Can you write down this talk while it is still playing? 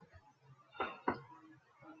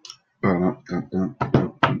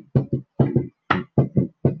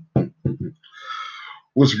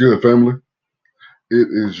What's good, family? It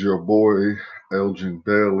is your boy, Elgin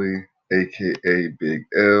Bailey, aka Big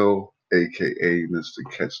L, aka Mr.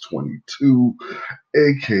 Catch 22,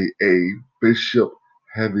 aka Bishop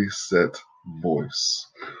Heavyset Voice.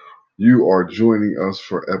 You are joining us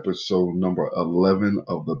for episode number 11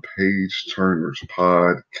 of the Page Turners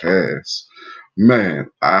podcast. Man,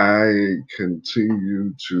 I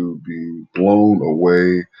continue to be blown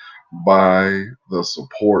away by the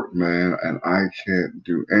support, man, and I can't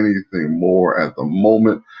do anything more at the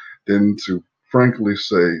moment than to frankly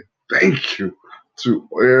say thank you to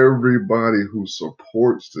everybody who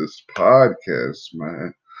supports this podcast,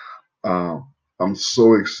 man. Um, I'm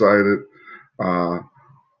so excited. Uh,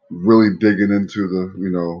 really digging into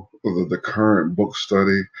the current book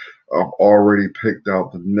study. I've already picked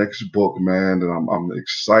out the next book, man, and I'm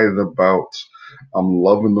excited about. I'm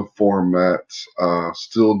loving the format.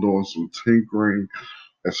 Still doing some tinkering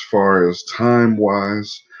as far as time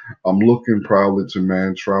wise. I'm looking probably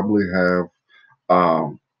to probably have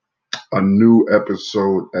um, a new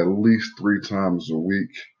episode at least 3 times a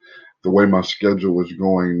week. The way my schedule is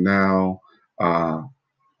going now, uh,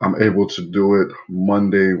 I'm able to do it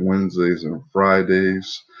Monday, Wednesdays, and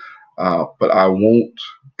Fridays, but I won't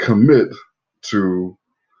commit to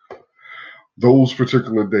those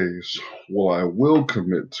particular days. What I will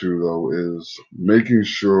commit to, though, is making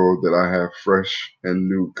sure that I have fresh and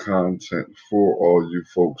new content for all you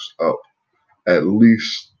folks up at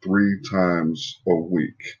least 3 times a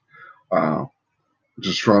week. Uh,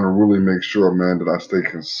 just trying to really make sure, man, that I stay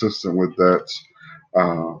consistent with that.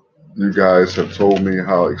 Uh, you guys have told me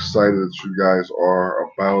how excited you guys are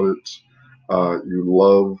about it. You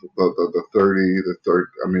love the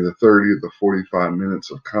 30, the 45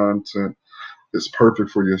 minutes of content. It's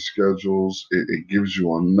perfect for your schedules. It gives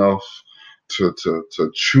you enough to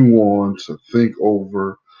chew on, to think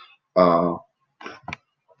over. Uh,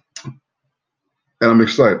 and I'm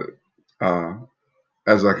excited. Uh,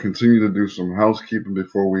 as I continue to do some housekeeping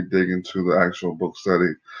before we dig into the actual book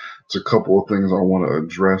study, it's a couple of things I want to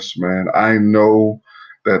address, man. I know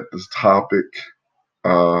that this topic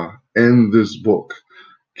in this book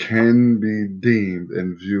can be deemed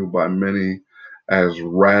and viewed by many as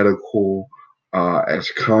radical, as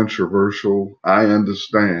controversial. I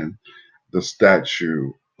understand the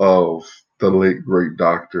statue of the late great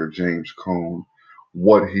Dr. James Cone,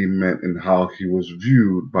 what he meant and how he was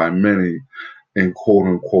viewed by many in quote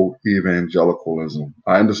unquote evangelicalism.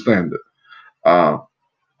 I understand it. Uh,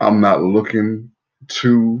 I'm not looking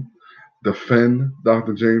to defend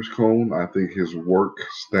Dr. James Cone. I think his work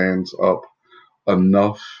stands up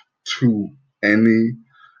enough to any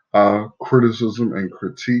criticism and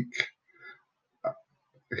critique.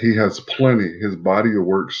 He has plenty. His body of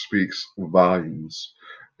work speaks volumes.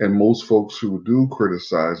 And most folks who do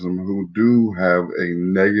criticize him, who do have a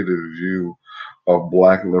negative view of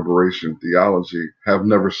Black liberation theology, have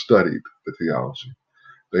never studied the theology.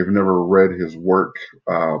 They've never read his work.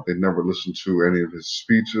 They've never listened to any of his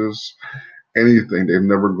speeches, anything. They've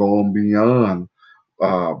never gone beyond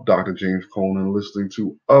Dr. James Cone and listening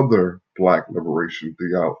to other Black liberation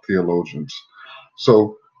theologians.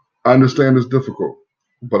 So I understand it's difficult,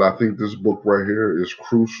 but I think this book right here is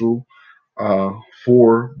crucial uh,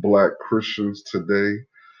 for Black Christians today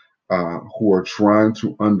who are trying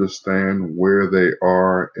to understand where they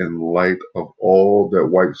are in light of all that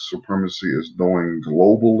white supremacy is doing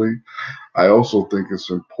globally. I also think it's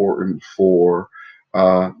important for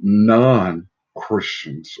non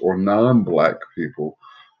Christians or non Black people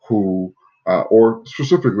who, or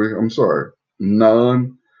specifically, I'm sorry,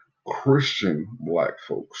 non Christian Black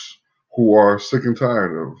folks who are sick and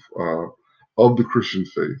tired of the Christian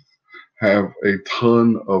faith, have a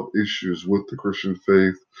ton of issues with the Christian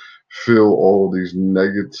faith, feel all these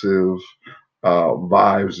negative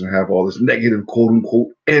vibes and have all this negative quote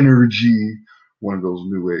unquote energy, one of those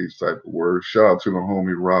new age type of words. Shout out to the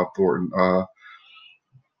homie Rob Thornton.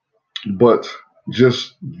 But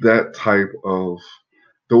just those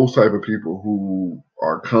type of people who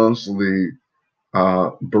are constantly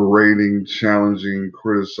berating, challenging,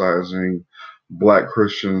 criticizing Black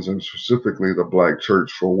Christians and specifically the Black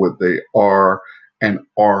church for what they are and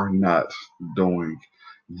are not doing.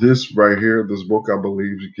 This right here, this book, I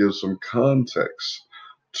believe, gives some context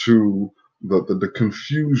to the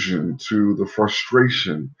confusion, to the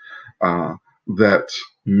frustration uh, that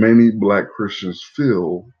many Black Christians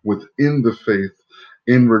feel within the faith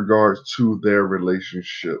in regards to their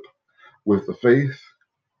relationship with the faith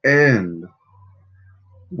and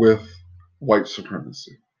with white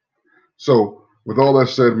supremacy. So, with all that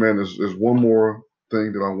said, man, there's one more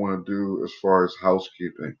thing that I want to do as far as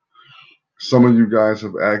housekeeping. Some of you guys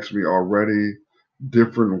have asked me already,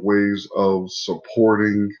 different ways of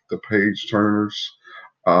supporting the page turners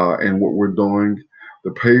and what we're doing.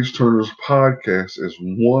 The Page Turners podcast is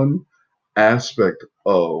one aspect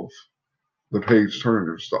of the Page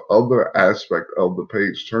Turners. The other aspect of the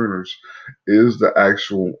Page Turners is the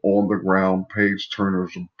actual on the ground Page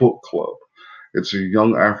Turners book club. It's a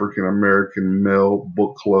young African American male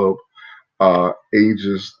book club,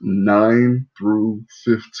 ages 9 through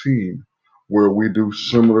 15, where we do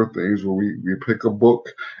similar things where we pick a book,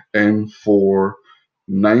 and for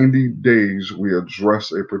 90 days we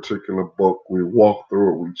address a particular book. We walk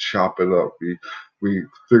through it, we chop it up, we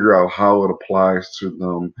figure out how it applies to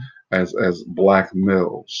them as black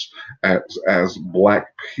males, as black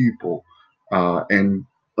people, and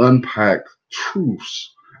unpack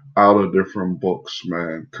truths out of different books,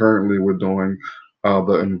 man. Currently we're doing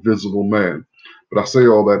The Invisible Man. But I say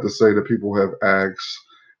all that to say that people have asked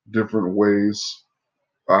different ways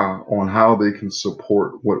on how they can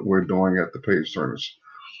support what we're doing at the Page Turners.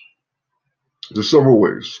 There's several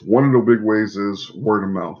ways. One of the big ways is word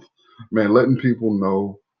of mouth. Man, letting people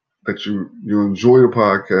know that you enjoy the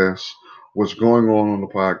podcast, what's going on the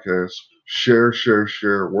podcast. Share, share,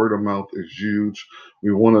 share. Word of mouth is huge.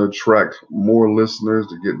 We want to attract more listeners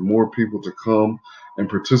to get more people to come and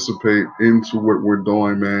participate into what we're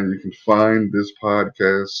doing, man. You can find this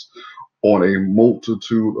podcast on a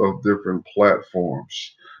multitude of different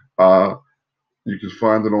platforms. Uh, you can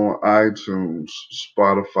find it on iTunes,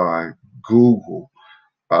 Spotify, Google,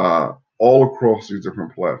 all across these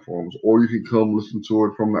different platforms, or you can come listen to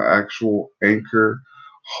it from the actual Anchor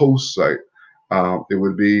host site. It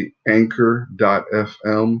would be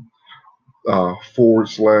anchor.fm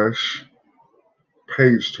 /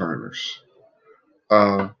 page turners.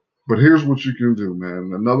 But here's what you can do,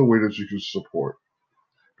 man. Another way that you can support,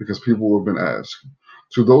 because people have been asking.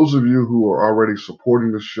 To those of you who are already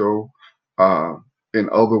supporting the show uh, in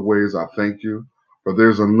other ways, I thank you. But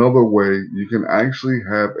there's another way you can actually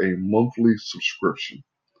have a monthly subscription,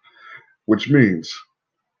 which means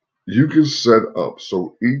you can set up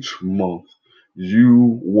so each month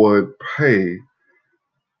you would pay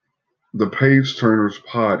the Page Turners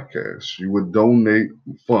podcast. You would donate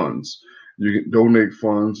funds. You can donate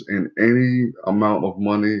funds in any amount of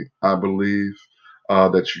money, I believe,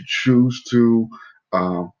 that you choose to.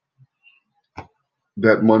 Uh,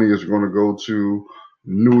 that money is going to go to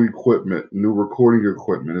new equipment, new recording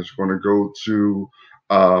equipment. It's going to go to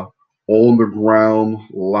on the ground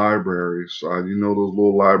libraries. You know, those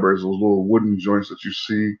little libraries, those little wooden joints that you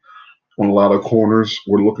see on a lot of corners.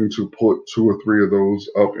 We're looking to put 2 or 3 of those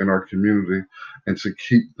up in our community and to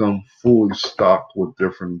keep them fully stocked with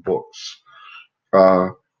different books.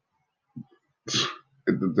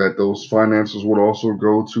 That those finances would also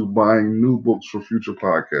go to buying new books for future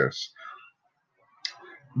podcasts.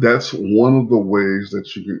 That's one of the ways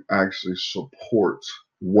that you can actually support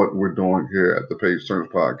what we're doing here at the Page Turners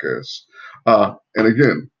podcast. And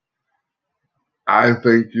again, I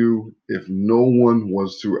thank you. If no one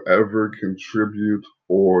was to ever contribute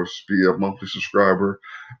or be a monthly subscriber,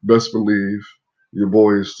 best believe your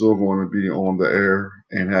boy is still going to be on the air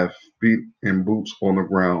and have feet and boots on the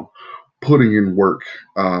ground, putting in work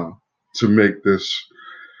to make this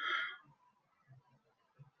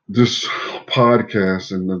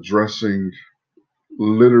podcast and addressing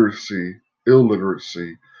illiteracy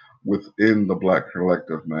within the Black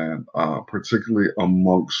collective, man, particularly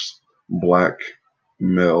amongst Black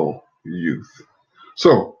male youth.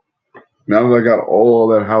 So now that I got all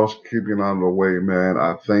that housekeeping out of the way, man,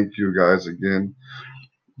 I thank you guys again.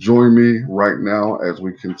 Join me right now as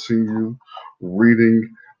we continue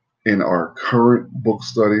reading in our current book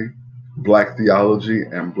study, Black Theology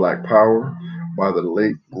and Black Power by the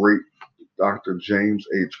late, great Dr. James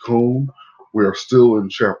H. Cone. We are still in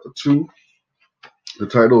chapter 2. The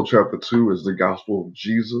title of chapter 2 is The Gospel of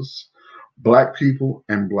Jesus, Black People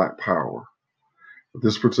and Black Power.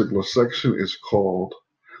 This particular section is called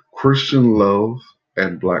Christian Love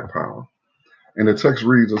and Black Power. And the text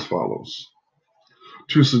reads as follows.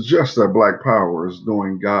 To suggest that Black Power is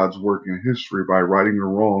doing God's work in history by righting the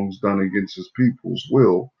wrongs done against his people's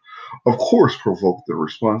will, of course, provoked the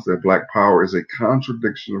response that Black Power is a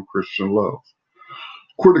contradiction of Christian love.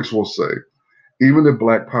 Critics will say, even if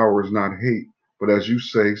Black Power is not hate, but as you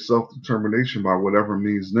say, self-determination by whatever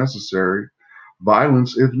means necessary,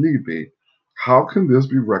 violence if need be, how can this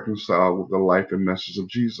be reconciled with the life and message of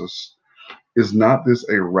Jesus? Is not this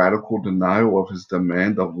a radical denial of his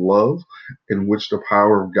demand of love, in which the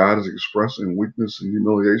power of God is expressed in weakness and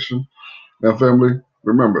humiliation? Now, family,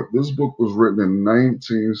 remember, this book was written in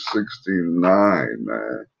 1969,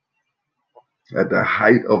 man, at the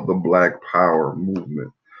height of the Black Power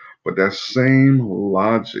movement. But that same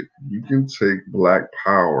logic, you can take Black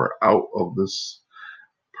Power out of this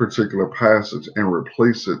particular passage and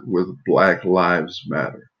replace it with Black Lives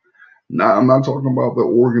Matter. Now, I'm not talking about the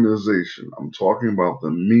organization. I'm talking about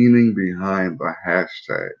the meaning behind the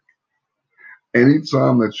hashtag.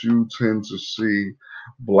 Anytime that you tend to see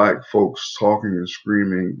Black folks talking and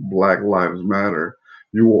screaming Black Lives Matter,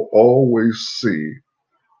 you will always see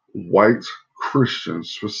white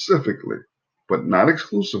Christians specifically, but not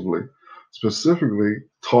exclusively, specifically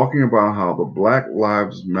talking about how the Black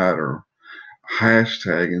Lives Matter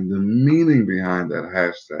hashtag and the meaning behind that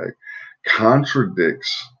hashtag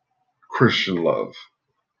contradicts Christian love.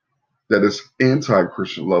 That is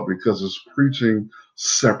anti-Christian love because it's preaching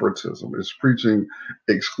separatism, it's preaching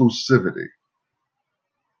exclusivity.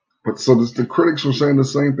 But so the critics are saying the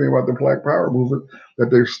same thing about the Black Power movement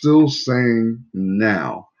that they're still saying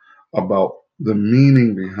now about the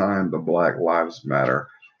meaning behind the Black Lives Matter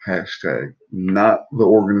hashtag, not the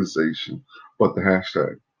organization, but the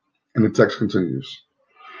hashtag. And the text continues.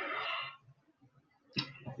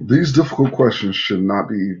 These difficult questions should not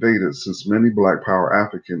be evaded since many Black Power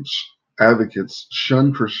advocates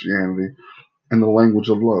shun Christianity and the language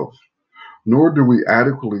of love. Nor do we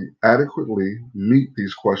adequately meet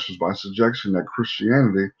these questions by suggesting that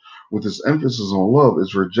Christianity, with its emphasis on love,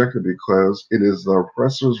 is rejected because it is the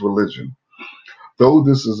oppressor's religion. Though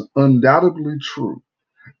this is undoubtedly true,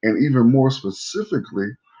 and even more specifically,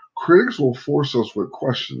 critics will force us with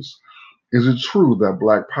questions. Is it true that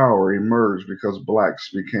Black Power emerged because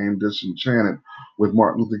Blacks became disenchanted with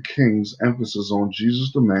Martin Luther King's emphasis on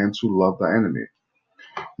Jesus' demand to love the enemy?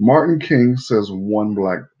 Martin King, says one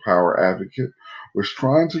Black Power advocate, was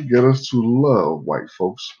trying to get us to love white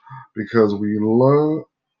folks because we love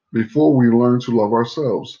before we learn to love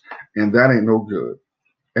ourselves, and that ain't no good.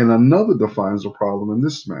 And another defines the problem in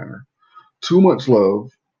this manner. Too much love,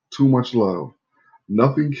 too much love.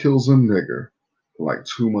 Nothing kills a nigger like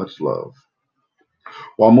too much love.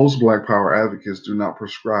 While most Black Power advocates do not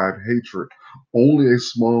prescribe hatred, only a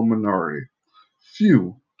small minority,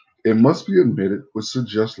 few, it must be admitted, would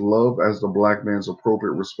suggest love as the Black man's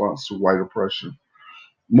appropriate response to white oppression.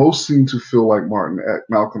 Most seem to feel like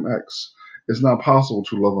Malcolm X. It's not possible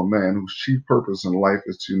to love a man whose chief purpose in life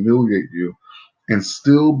is to humiliate you and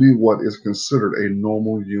still be what is considered a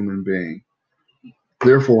normal human being.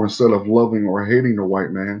 Therefore, instead of loving or hating the white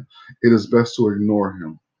man, it is best to ignore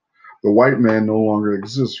him. The white man no longer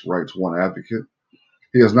exists, writes one advocate.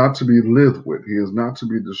 He is not to be lived with. He is not to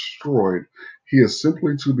be destroyed. He is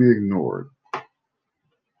simply to be ignored.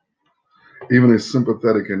 Even a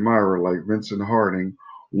sympathetic admirer like Vincent Harding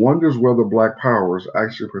wonders whether Black Power is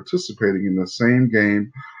actually participating in the same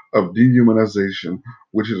game of dehumanization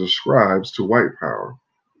which it ascribes to white power.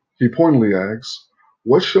 He pointedly asks,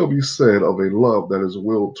 what shall be said of a love that is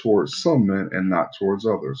willed towards some men and not towards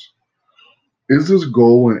others? Is this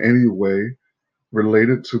goal in any way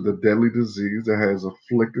related to the deadly disease that has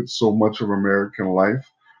afflicted so much of American life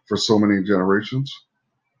for so many generations?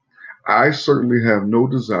 I certainly have no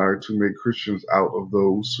desire to make Christians out of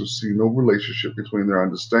those who see no relationship between their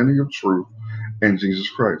understanding of truth and Jesus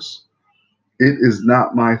Christ. It is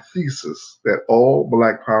not my thesis that all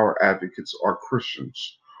Black Power advocates are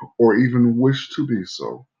Christians or even wish to be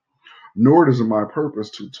so, nor is it my purpose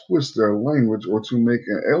to twist their language or to make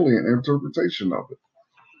an alien interpretation of it.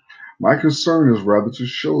 My concern is rather to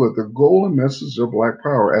show that the goal and message of Black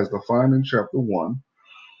Power, as defined in Chapter 1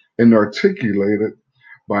 and articulated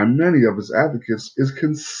by many of its advocates, is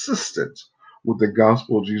consistent with the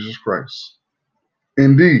gospel of Jesus Christ.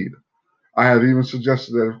 Indeed, I have even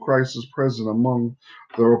suggested that if Christ is present among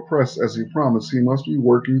the oppressed as he promised, he must be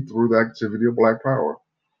working through the activity of Black Power.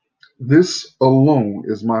 This alone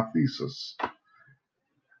is my thesis.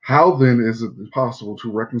 How then is it possible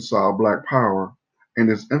to reconcile Black Power and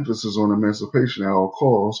its emphasis on emancipation at all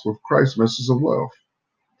costs with Christ's message of love?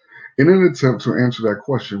 In an attempt to answer that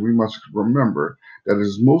question, we must remember that it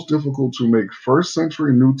is most difficult to make first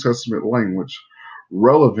century New Testament language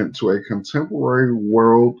relevant to a contemporary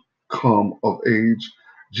world come of age.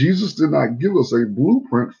 Jesus did not give us a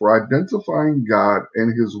blueprint for identifying God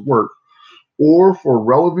and his work or for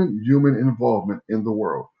relevant human involvement in the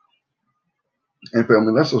world. And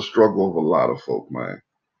family, that's a struggle of a lot of folk, man.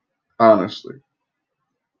 Honestly.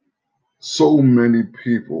 So many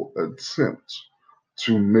people attempt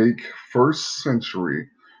to make first century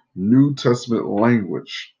New Testament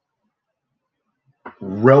language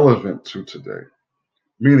relevant to today.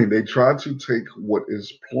 Meaning they try to take what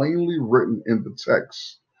is plainly written in the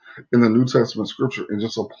text, in the New Testament scripture, and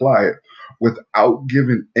just apply it without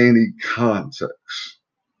giving any context.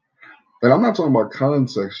 And I'm not talking about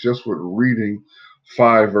context just with reading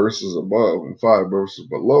 5 verses above and 5 verses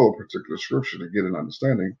below a particular scripture to get an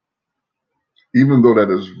understanding, even though that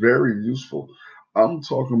is very useful. I'm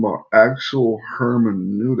talking about actual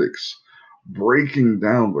hermeneutics, breaking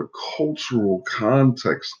down the cultural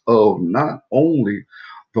context of not only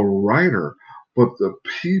the writer, but the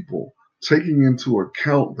people, taking into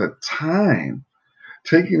account the time,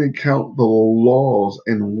 taking into account the laws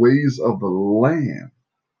and ways of the land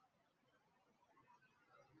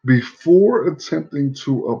before attempting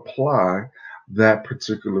to apply that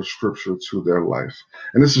particular scripture to their life.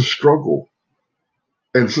 And it's a struggle.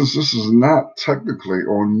 And since this is not technically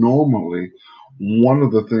or normally one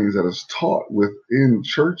of the things that is taught within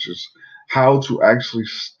churches, how to actually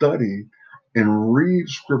study and read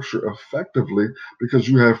scripture effectively, because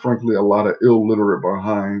you have, frankly, a lot of illiterate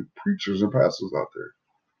behind preachers and pastors out there,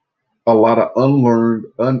 a lot of unlearned,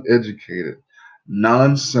 uneducated,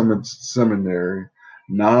 non-seminary,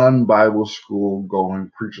 non-Bible school going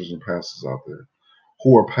preachers and pastors out there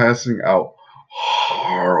who are passing out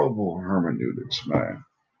horrible hermeneutics, man.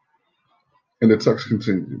 And the text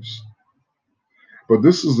continues. But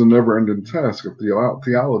this is the never-ending task of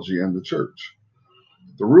theology and the church.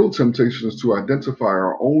 The real temptation is to identify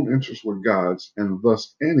our own interests with God's, and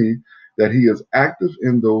thus any that He is active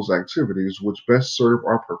in those activities which best serve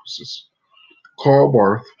our purposes. Karl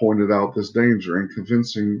Barth pointed out this danger in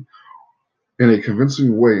a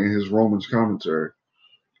convincing way in his Romans commentary.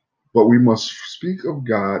 But we must speak of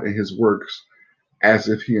God and His works as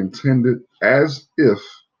if we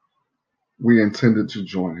intended to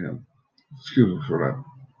join Him. Excuse me for that.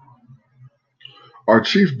 Our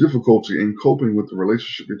chief difficulty in coping with the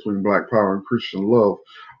relationship between Black power and Christian love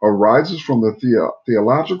arises from the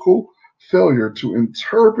theological failure to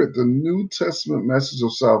interpret the New Testament message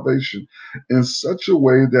of salvation in such a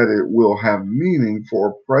way that it will have meaning for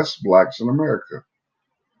oppressed Blacks in America.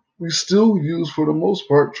 We still use, for the most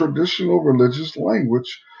part, traditional religious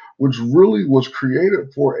language, which really was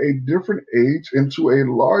created for a different age and to a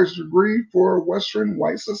large degree for a Western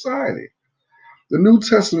white society. The New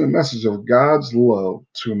Testament message of God's love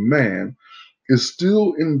to man is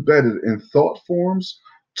still embedded in thought forms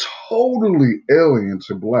totally alien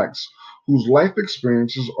to Blacks whose life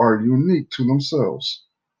experiences are unique to themselves.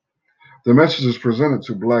 The message is presented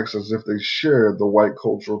to Blacks as if they share the white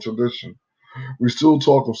cultural tradition. We still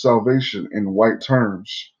talk of salvation in white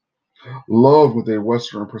terms, love with a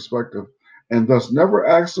Western perspective, and thus never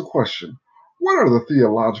ask the question, what are the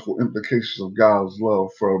theological implications of God's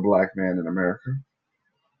love for a Black man in America?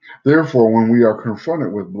 Therefore, when we are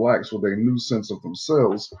confronted with Blacks with a new sense of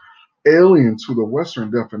themselves, alien to the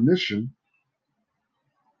Western definition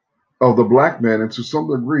of the Black man, and to some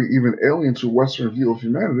degree even alien to Western view of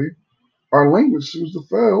humanity, our language seems to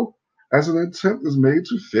fail as an attempt is made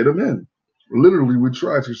to fit him in. Literally, we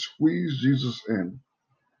try to squeeze Jesus in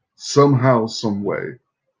somehow, some way,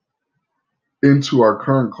 into our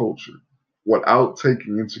current culture without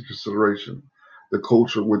taking into consideration the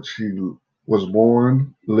culture which he was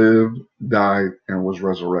born, lived, died, and was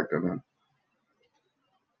resurrected in.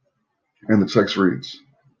 And the text reads,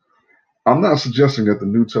 I'm not suggesting that the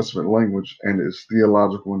New Testament language and its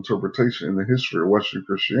theological interpretation in the history of Western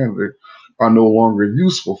Christianity are no longer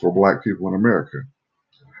useful for Black people in America.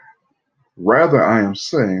 Rather, I am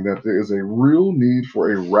saying that there is a real need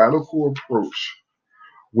for a radical approach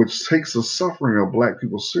which takes the suffering of Black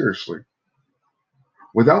people seriously.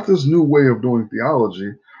 Without this new way of doing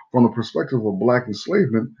theology, from the perspective of Black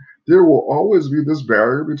enslavement, there will always be this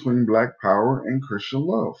barrier between Black power and Christian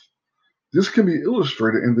love. This can be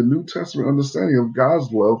illustrated in the New Testament understanding of God's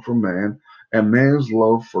love for man and man's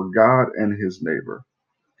love for God and his neighbor.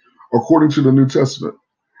 According to the New Testament,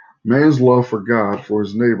 man's love for God for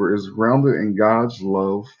his neighbor is grounded in God's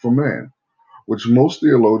love for man, which most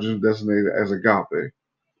theologians designate as agape.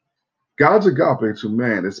 God's agape to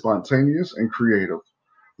man is spontaneous and creative,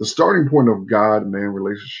 the starting point of God-man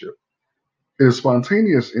relationship. It is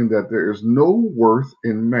spontaneous in that there is no worth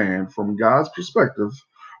in man from God's perspective,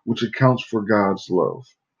 which accounts for God's love.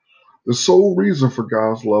 The sole reason for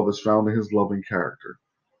God's love is found in his loving character.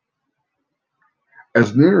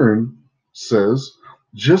 As Niren says,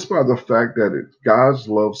 just by the fact that God's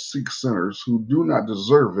love seeks sinners who do not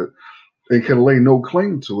deserve it and can lay no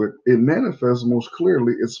claim to it, it manifests most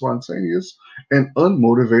clearly its spontaneous and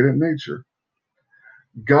unmotivated nature.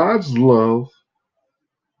 God's love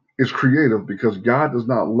is creative because God does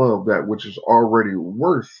not love that which is already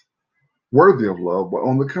worthy of love, but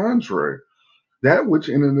on the contrary, that which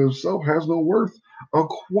in and of itself has no worth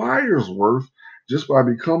acquires worth just by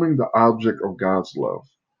becoming the object of God's love.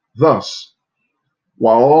 Thus,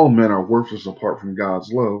 while all men are worthless apart from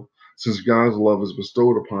God's love, Since God's love is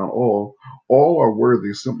bestowed upon all are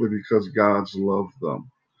worthy simply because God's loved them.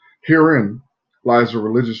 Herein lies a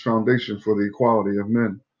religious foundation for the equality of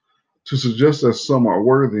men. To suggest that some are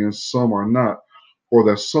worthy and some are not, or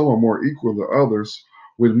that some are more equal than others,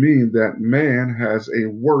 would mean that man has a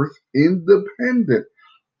worth independent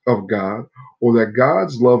of God, or that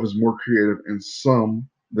God's love is more creative in some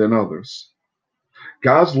than others.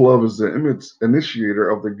 God's love is the initiator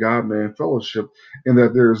of the God man fellowship, in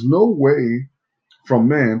that there is no way from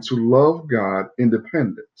man to love God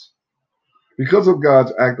independent. Because of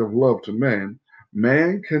God's act of love to man,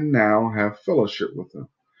 man can now have fellowship with him.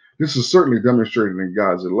 This is certainly demonstrated in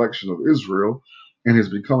God's election of Israel and his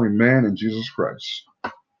becoming man in Jesus Christ.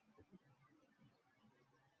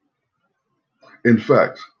 In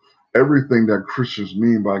fact, everything that Christians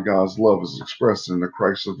mean by God's love is expressed in the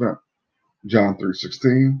Christ event. John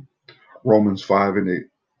 3:16, Romans 5 and 8.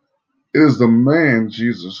 It is the man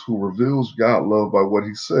Jesus who reveals God's love by what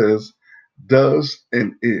he says, does,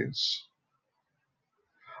 and is.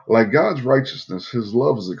 Like God's righteousness, his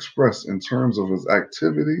love is expressed in terms of his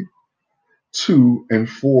activity to and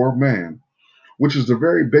for man, which is the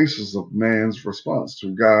very basis of man's response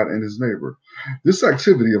to God and his neighbor. This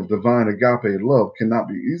activity of divine agape love cannot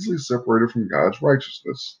be easily separated from God's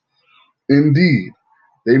righteousness. Indeed,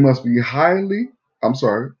 they must be they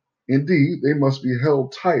must be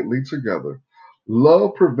held tightly together.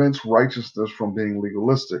 Love prevents righteousness from being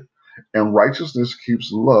legalistic, and righteousness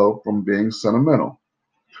keeps love from being sentimental.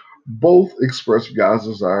 Both express God's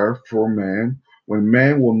desire for man when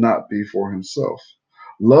man will not be for himself.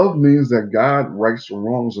 Love means that God rights the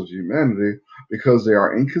wrongs of humanity because they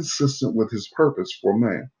are inconsistent with his purpose for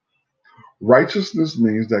man. Righteousness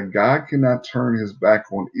means that God cannot turn his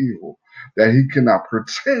back on evil, that he cannot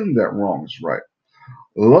pretend that wrong is right.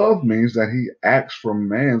 Love means that he acts from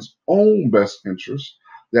man's own best interest,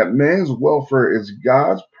 that man's welfare is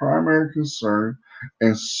God's primary concern,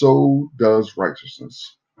 and so does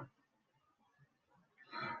righteousness.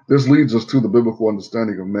 This leads us to the biblical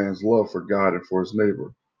understanding of man's love for God and for his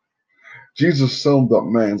neighbor. Jesus summed up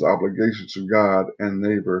man's obligation to God and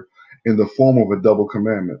neighbor in the form of a double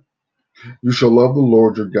commandment. You shall love the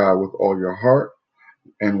Lord your God with all your heart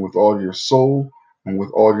and with all your soul and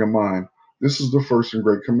with all your mind. This is the first and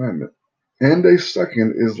great commandment. And a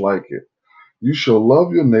second is like it. You shall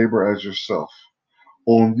love your neighbor as yourself.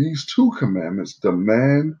 On these two commandments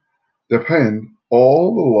depend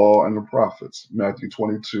all the law and the prophets. Matthew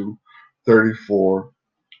 22:34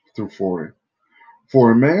 through 40.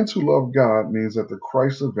 For a man to love God means that the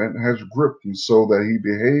Christ event has gripped him so that he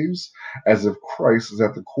behaves as if Christ is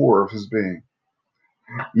at the core of his being.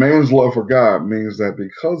 Man's love for God means that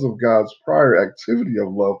because of God's prior activity of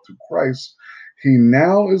love to Christ, he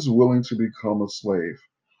now is willing to become a slave.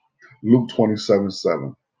 Luke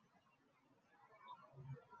 27:7.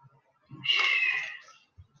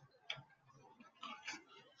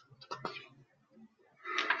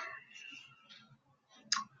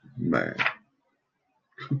 Man.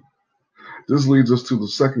 This leads us to the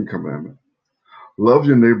second commandment. Love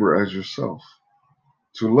your neighbor as yourself.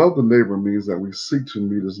 To love the neighbor means that we seek to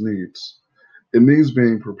meet his needs. It means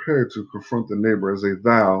being prepared to confront the neighbor as a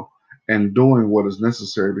thou and doing what is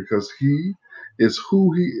necessary because he is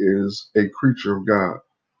who he is, a creature of God.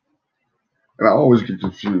 And I always get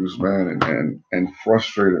confused, man, and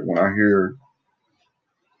frustrated when I hear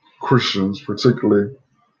Christians, particularly,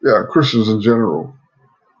 Christians in general,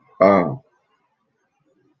 uh,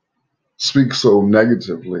 speak so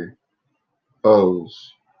negatively of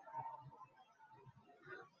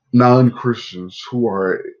non-Christians who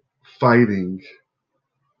are fighting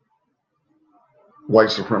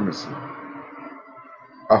white supremacy.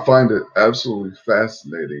 I find it absolutely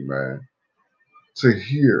fascinating, man, to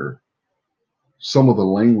hear some of the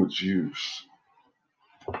language used.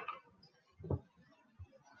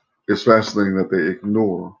 It's fascinating that they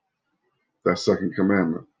ignore that second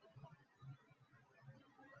commandment.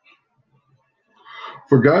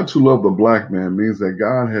 For God to love the black man means that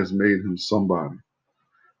God has made him somebody.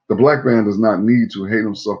 The black man does not need to hate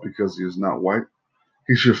himself because he is not white.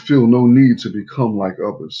 He should feel no need to become like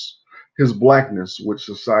others. His blackness, which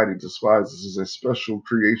society despises, is a special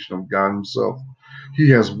creation of God himself. He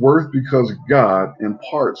has worth because God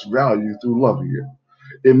imparts value through loving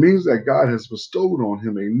it. It means that God has bestowed on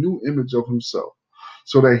him a new image of himself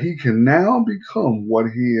so that he can now become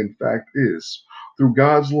what he in fact is. Through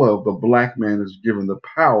God's love, the black man is given the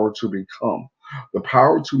power to become, the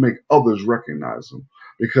power to make others recognize him.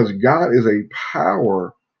 Because God is a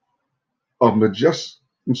power of because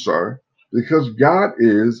God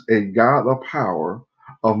is a God of power,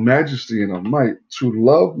 of majesty and of might. To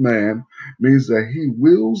love man means that he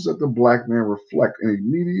wills that the black man reflect an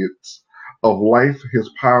immediate of life, his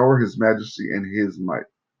power, his majesty, and his might.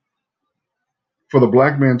 For the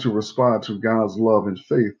black man to respond to God's love and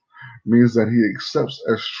faith means that he accepts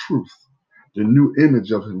as truth the new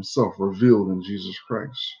image of himself revealed in Jesus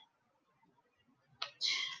Christ.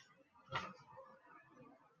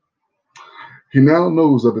 He now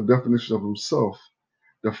knows that the definition of himself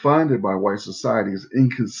defined by white society is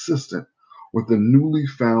inconsistent with the newly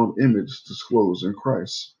found image disclosed in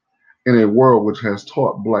Christ. In a world which has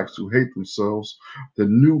taught blacks to hate themselves, the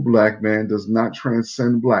new black man does not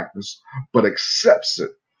transcend blackness, but accepts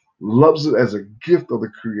it, loves it as a gift of the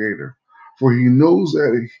Creator. For he knows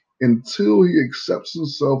that until he accepts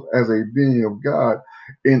himself as a being of God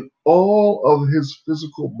in all of his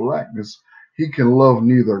physical blackness, he can love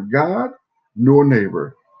neither God nor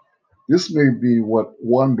neighbor. This may be what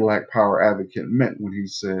one Black Power advocate meant when he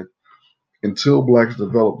said, until blacks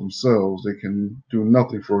develop themselves, they can do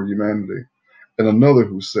nothing for humanity. And another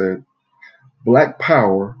who said, Black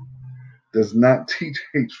Power does not teach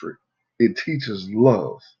hatred, it teaches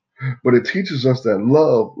love. But it teaches us that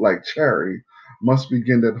love, like charity, must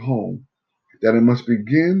begin at home, that it must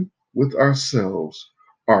begin with ourselves,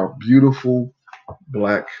 our beautiful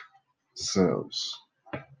black selves.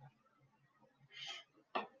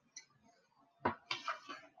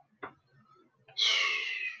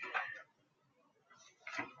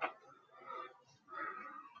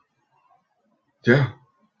 Yeah,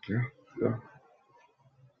 yeah, yeah.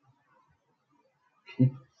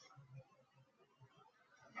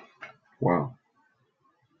 Wow.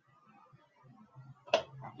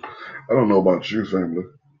 I don't know about you, family.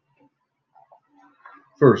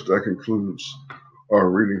 First, that concludes our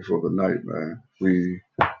reading for the night, man. We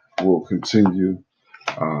will continue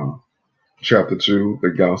uh, chapter 2, the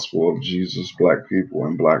gospel of Jesus, black people,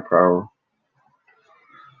 and black power.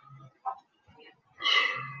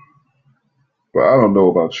 But I don't know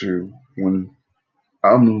about you. When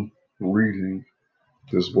I'm reading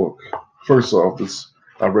this book, first off,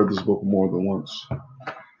 I read this book more than once.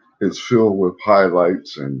 It's filled with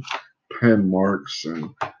highlights and pen marks, and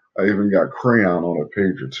I even got crayon on a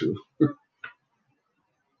page or two.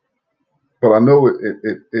 But I know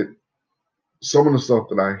it some of the stuff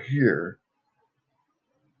that I hear,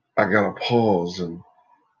 I gotta pause and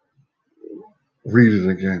read it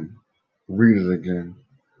again, read it again,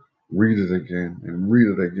 read it again, and read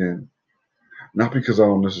it again. Not because I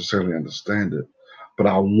don't necessarily understand it, but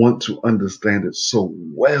I want to understand it so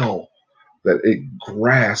well that it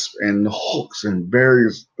grasps and hooks and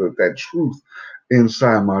buries that truth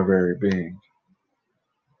inside my very being.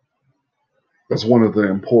 That's one of the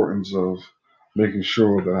importance of making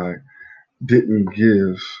sure that I didn't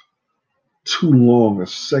give too long a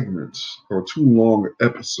segments or too long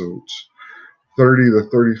episodes. 30 to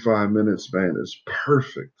 35 minutes, man, is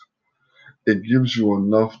perfect. It gives you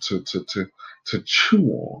enough to chew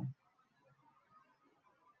on.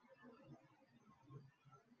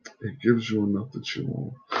 It gives you enough to chew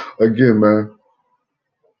on. Again, man,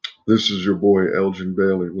 this is your boy Elgin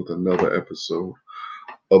Bailey with another episode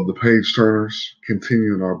of the Page Turners,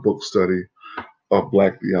 continuing our book study of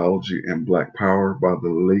Black Theology and Black Power by the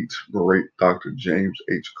late, great Dr. James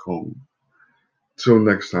H. Cone. Till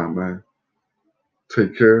next time, man,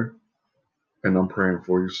 take care, and I'm praying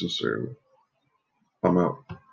for you sincerely. I'm out.